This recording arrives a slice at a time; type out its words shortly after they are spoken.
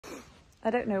I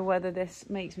don't know whether this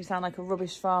makes me sound like a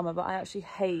rubbish farmer, but I actually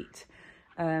hate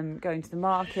going to the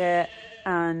market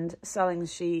and selling the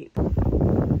sheep.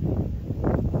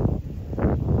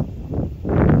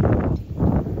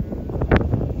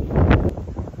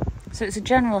 So it's a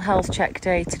general health check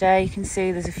day today. You can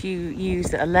see there's a few ewes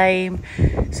that are lame.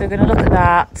 So we're going to look at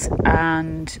that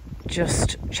and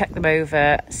just check them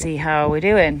over, see how we're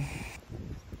doing.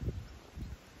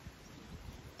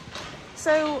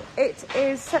 So it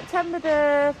is September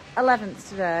the 11th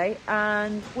today,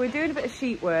 and we're doing a bit of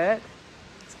sheep work.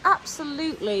 It's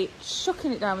absolutely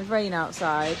chucking it down with rain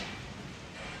outside.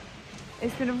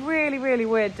 It's been a really, really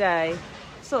weird day.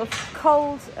 Sort of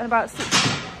cold and about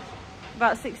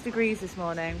 6 degrees this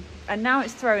morning, and now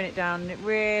it's throwing it down, and it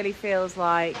really feels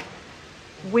like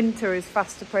winter is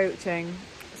fast approaching.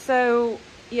 So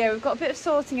yeah, we've got a bit of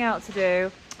sorting out to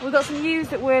do. We've got some ewes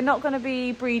that we're not going to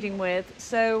be breeding with,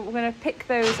 so we're going to pick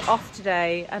those off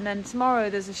today, and then tomorrow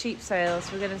there's a sheep sale,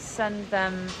 so we're going to send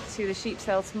them to the sheep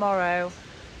sale tomorrow.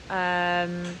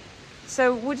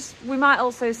 So we might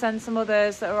also send some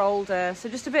others that are older, so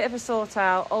just a bit of a sort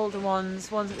out, older ones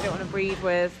that we don't want to breed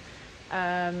with.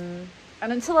 And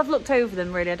until I've looked over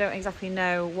them, really, I don't exactly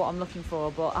know what I'm looking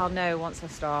for, but I'll know once I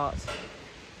start.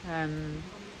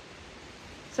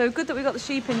 So good that we got the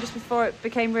sheep in just before it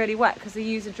became really wet, because the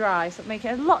ewes are dry, so it'll make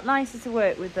it a lot nicer to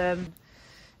work with them.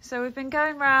 So we've been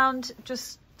going round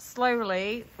just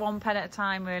slowly, one pen at a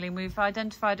time really, and we've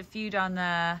identified a few down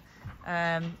there,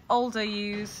 older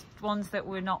ewes, ones that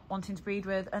we're not wanting to breed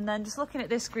with, and then just looking at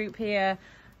this group here,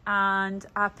 and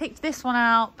I picked this one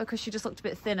out because she just looked a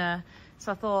bit thinner,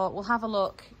 so I thought we'll have a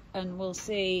look and we'll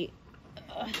see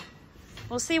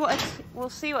what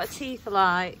her teeth are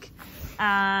like.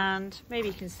 And maybe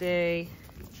you can see,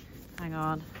 hang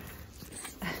on,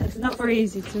 it's not very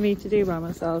easy for me to do by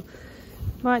myself.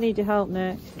 Might need your help,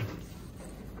 Nick.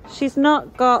 She's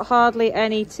not got hardly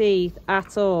any teeth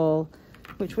at all,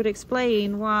 which would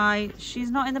explain why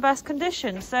she's not in the best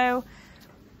condition. So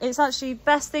it's actually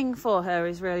best thing for her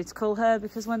is really to cull her,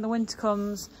 because when the winter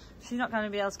comes, she's not going to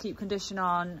be able to keep condition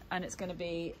on, and it's going to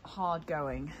be hard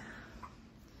going.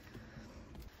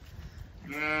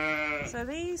 So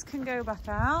these can go back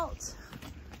out.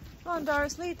 Come on,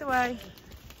 Doris, lead the way.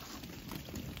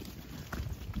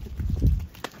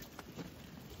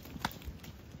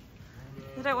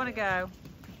 They don't want to go.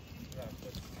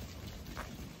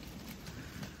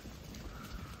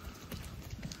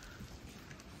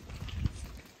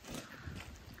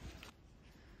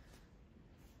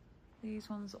 These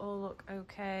ones all look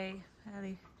okay,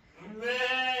 fairly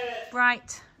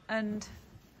bright and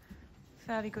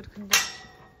fairly good condition.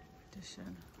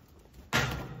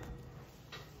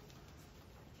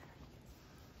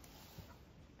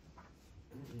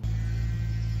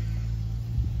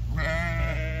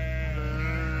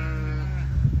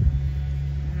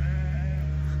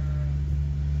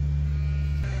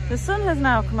 The sun has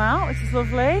now come out, which is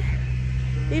lovely,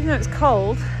 even though it's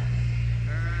cold,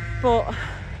 but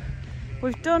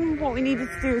we've done what we needed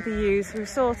to do with the ewes. We've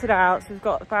sorted out, so we've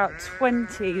got about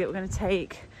 20 that we're going to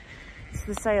take to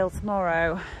the sale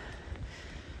tomorrow.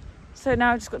 So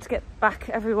now I've just got to get back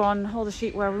all the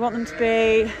sheep where we want them to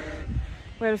be.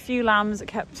 We had a few lambs that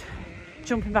kept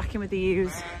jumping back in with the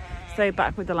ewes, so they're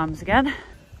back with the lambs again.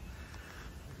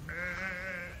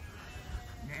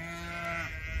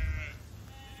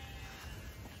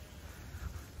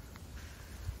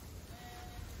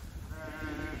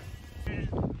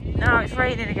 Now it's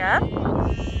raining again.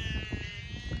 I'm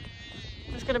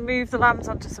just going to move the lambs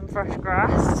onto some fresh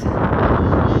grass as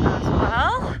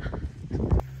well.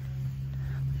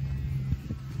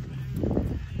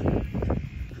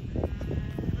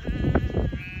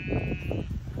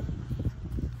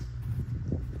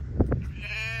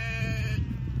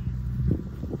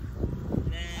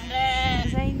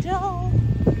 There's Angel.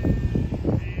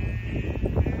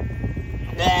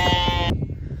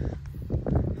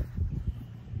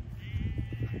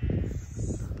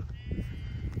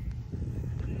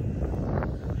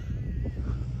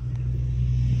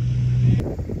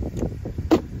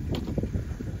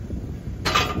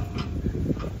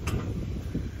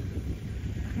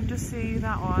 See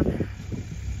that one.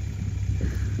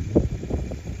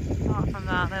 Apart from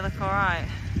that, they look alright.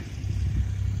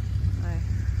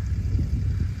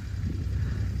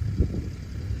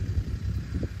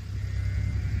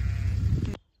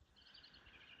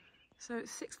 So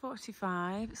it's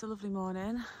 6:45, it's a lovely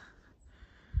morning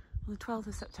on the 12th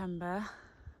of September,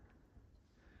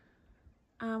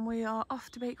 and we are off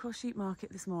to Bakewell Sheep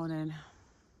Market this morning.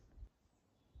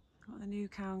 Got the new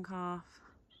cow and calf.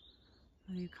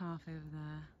 A new calf over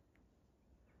there.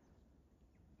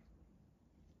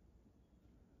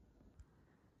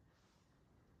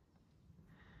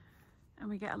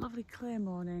 we get a lovely clear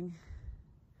morning.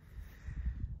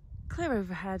 Clear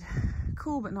overhead,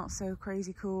 cool but not so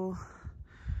crazy cool,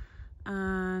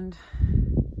 and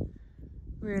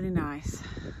really nice.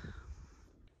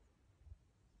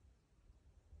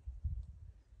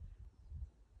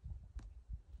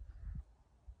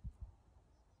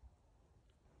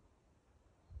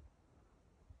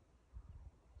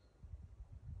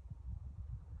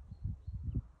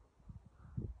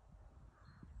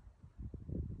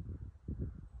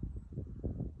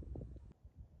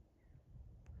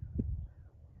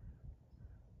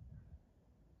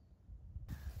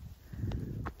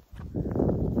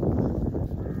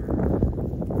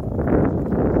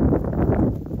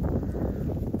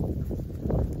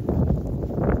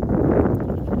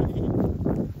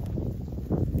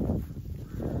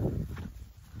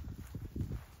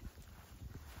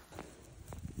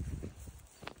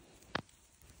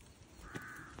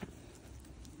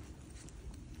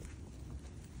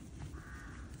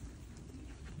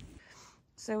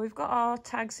 So we've got our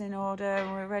tags in order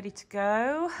and we're ready to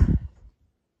go.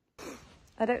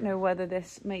 I don't know whether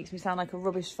this makes me sound like a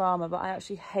rubbish farmer, but I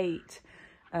actually hate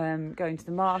going to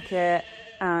the market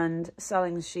and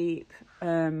selling the sheep.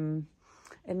 It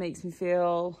makes me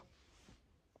feel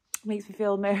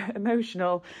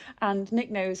emotional, and Nick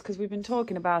knows because we've been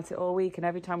talking about it all week, and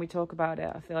every time we talk about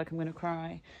it I feel like I'm going to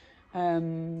cry,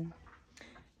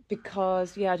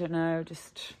 because yeah, I don't know,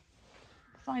 just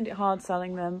find it hard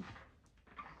selling them.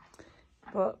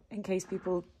 But in case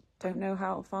people don't know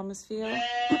how farmers feel,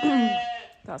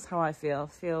 that's how I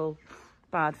feel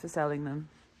bad for selling them.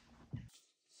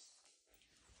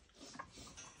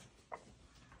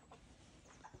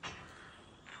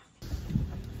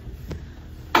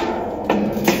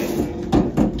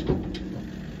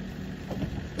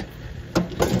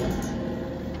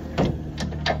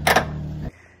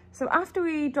 So after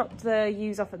we dropped the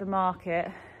ewes off at the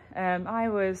market, I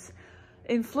was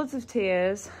in floods of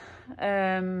tears.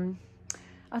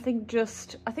 I think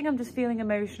I'm just feeling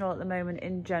emotional at the moment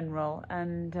in general,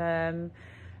 and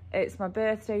it's my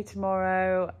birthday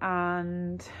tomorrow,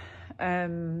 and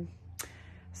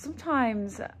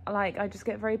sometimes like I just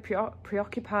get very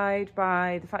preoccupied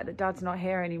by the fact that Dad's not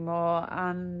here anymore,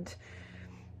 and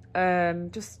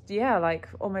just yeah, like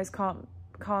almost can't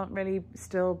really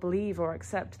still believe or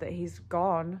accept that he's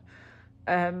gone.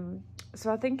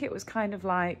 So I think it was kind of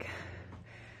like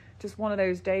just one of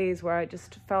those days where I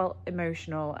just felt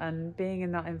emotional, and being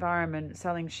in that environment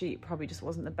selling sheep probably just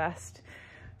wasn't the best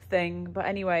thing. But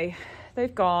anyway,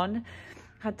 they've gone.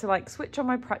 Had to like switch on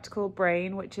my practical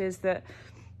brain, which is that,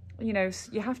 you know,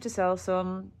 you have to sell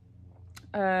some,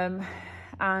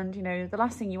 and you know, the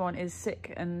last thing you want is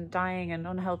sick and dying and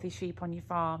unhealthy sheep on your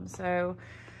farm. So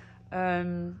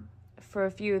for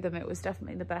a few of them it was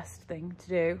definitely the best thing to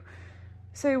do.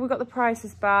 So we got the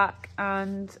prices back,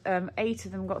 and 8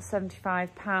 of them got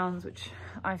 £75, which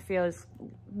I feel is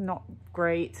not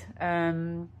great.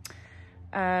 And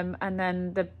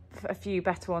then a few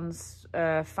better ones,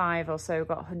 5 or so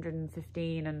got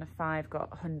 115, and 5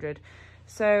 got 100.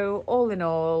 So all in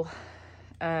all,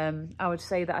 I would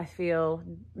say that I feel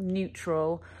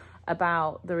neutral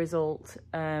about the result.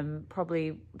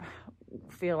 Probably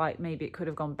feel like maybe it could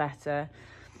have gone better.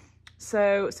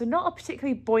 So not a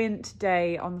particularly buoyant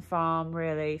day on the farm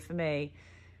really for me.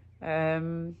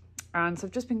 And so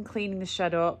I've just been cleaning the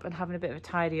shed up and having a bit of a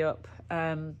tidy up.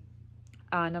 And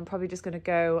I'm probably just going to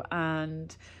go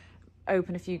and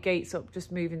open a few gates up,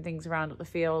 just moving things around up the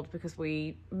field, because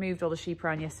we moved all the sheep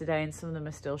around yesterday and some of them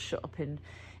are still shut up in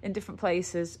different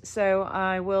places. So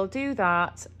I will do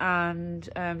that, and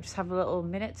just have a little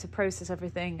minute to process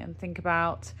everything and think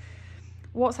about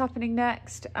what's happening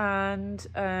next, and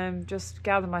just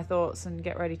gather my thoughts and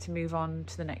get ready to move on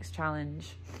to the next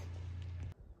challenge.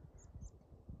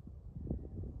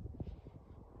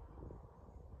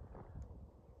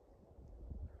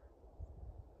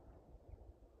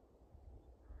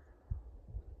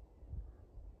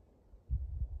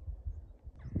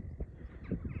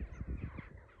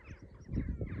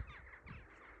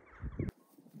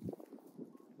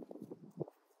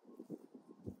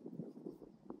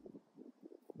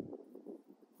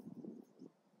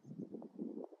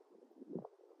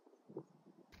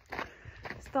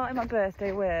 Starting my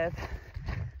birthday with,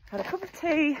 had a cup of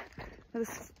tea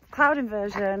with a cloud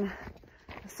inversion,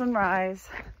 a sunrise,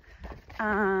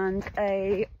 and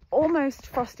a almost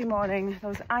frosty morning. There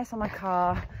was ice on my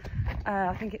car.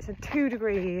 I think it said 2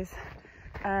 degrees,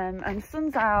 and the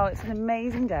sun's out. It's an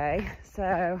amazing day,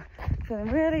 so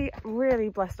feeling really, really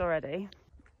blessed already.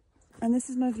 And this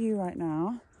is my view right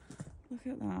now. Look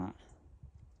at that.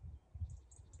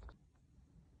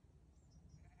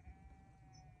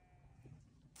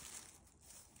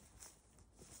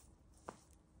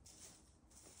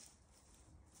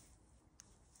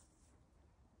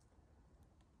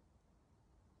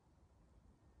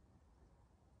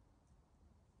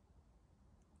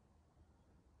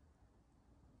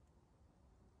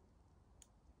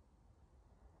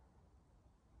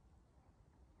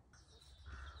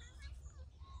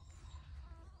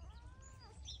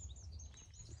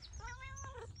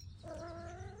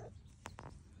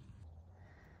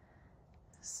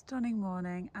 Stunning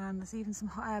morning, and there's even some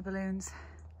hot air balloons.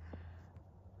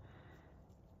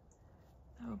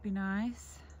 That would be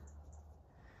nice.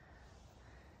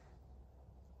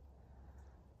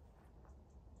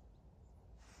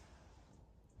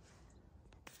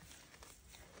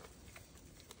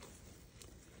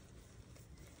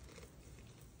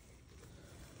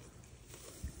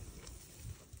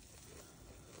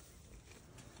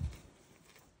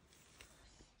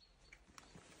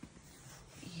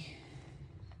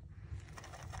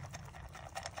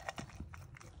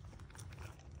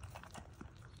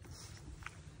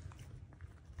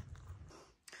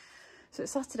 So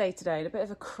it's Saturday today, and a bit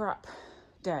of a crap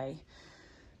day,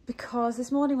 because this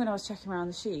morning when I was checking around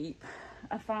the sheep,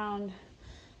 I found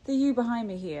the ewe behind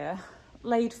me here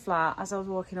laid flat. As I was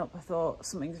walking up, I thought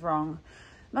something's wrong.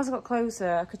 And as I got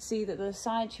closer, I could see that the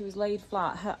side she was laid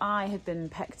flat, her eye had been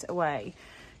pecked away.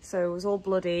 So it was all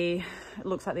bloody. It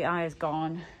looks like the eye is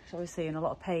gone. She's obviously in a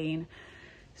lot of pain.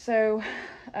 So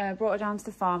I brought her down to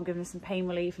the farm, given her some pain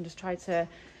relief, and just tried to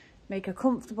make her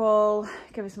comfortable,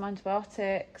 give her some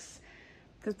antibiotics.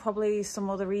 There's probably some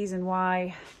other reason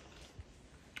why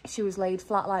she was laid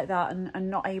flat like that and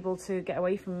not able to get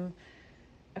away from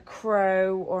a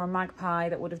crow or a magpie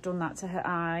that would have done that to her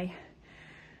eye.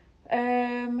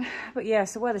 But yeah,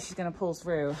 so whether she's going to pull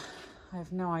through, I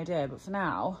have no idea. But for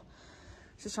now,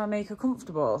 just try and make her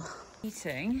comfortable.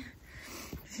 Eating.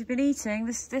 She's been eating.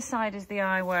 This side is the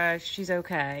eye where she's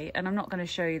okay. And I'm not going to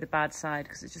show you the bad side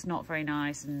because it's just not very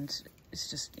nice. And it's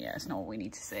just, yeah, it's not what we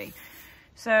need to see.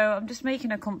 So I'm just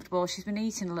making her comfortable. She's been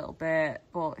eating a little bit,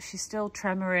 but she's still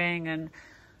tremoring, and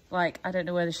like, I don't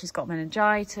know whether she's got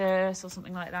meningitis or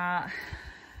something like that.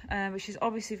 But she's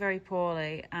obviously very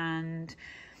poorly, and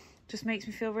just makes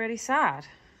me feel really sad.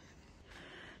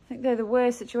 I think they're the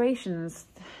worst situations,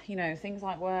 you know, things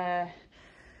like where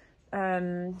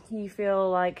you feel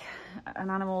like an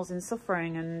animal's in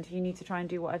suffering and you need to try and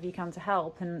do whatever you can to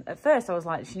help. And at first I was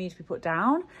like, she needs to be put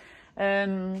down.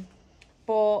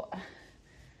 But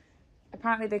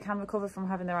apparently they can recover from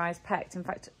having their eyes pecked. In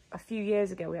fact, a few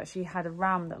years ago, we actually had a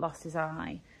ram that lost his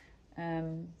eye,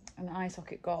 and the eye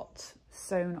socket got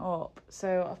sewn up.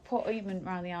 So I've put ointment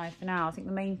around the eye for now. I think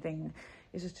the main thing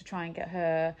is just to try and get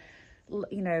her,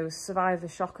 you know, survive the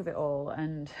shock of it all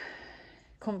and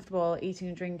comfortable eating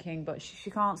and drinking, but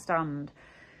she can't stand.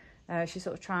 She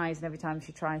sort of tries, and every time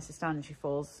she tries to stand, she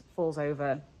falls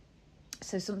over.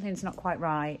 So something's not quite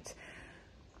right.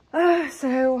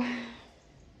 So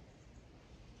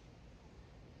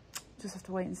just have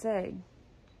to wait and see. Eye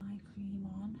cream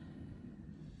on.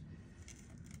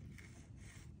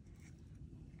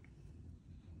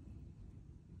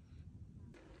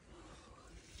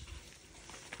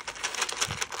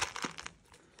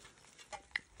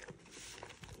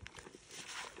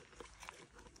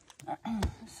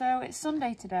 So it's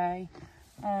Sunday today.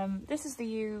 This is the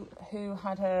ewe who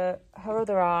had her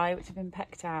other eye, which had been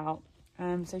pecked out.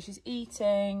 So she's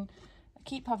eating. I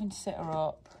keep having to sit her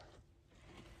up.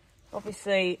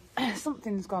 Obviously,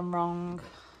 something's gone wrong,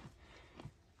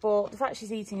 but the fact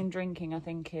she's eating and drinking, I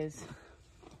think, is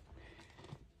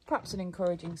perhaps an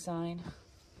encouraging sign.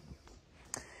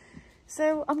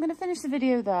 So I'm going to finish the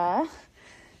video there.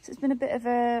 So it's been a bit of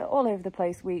a all over the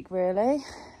place week, really.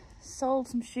 Sold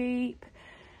some sheep,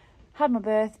 had my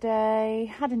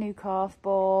birthday, had a new calf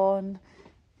born,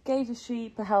 gave the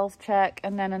sheep a health check,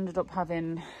 and then ended up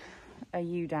having a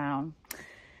ewe down.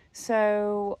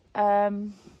 So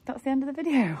that's the end of the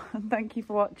video. Thank you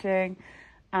for watching,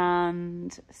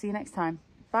 and see you next time.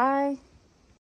 Bye.